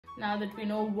now that we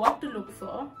know what to look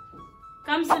for,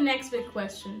 comes the next big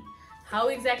question. How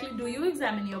exactly do you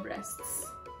examine your breasts?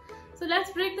 So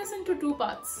let's break this into two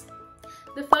parts.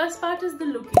 The first part is the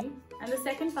looking and the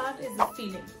second part is the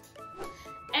feeling.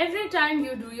 Every time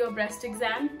you do your breast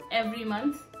exam, every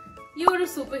month, you are a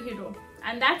superhero,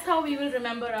 and that's how we will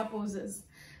remember our poses.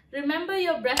 Remember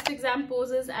your breast exam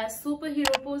poses as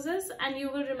superhero poses and you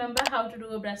will remember how to do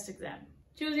a breast exam.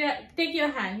 Take your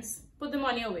hands, put them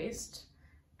on your waist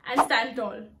and stand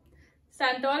tall.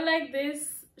 Stand tall like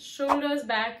this, shoulders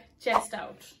back, chest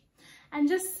out. And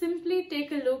just simply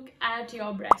take a look at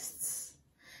your breasts.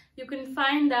 You can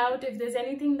find out if there's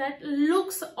anything that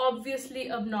looks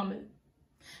obviously abnormal.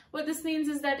 What this means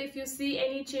is that if you see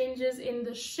any changes in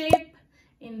the shape,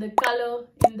 in the color,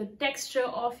 in the texture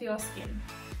of your skin,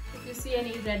 if you see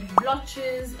any red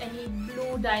blotches, any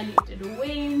blue dilated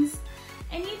veins,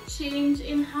 any change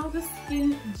in how the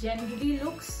skin generally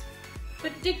looks,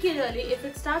 particularly if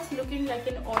it starts looking like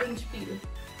an orange peel,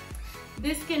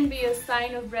 this can be a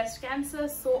sign of breast cancer.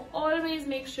 So always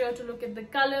make sure to look at the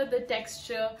color, the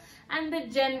texture, and the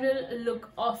general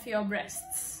look of your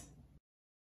breasts.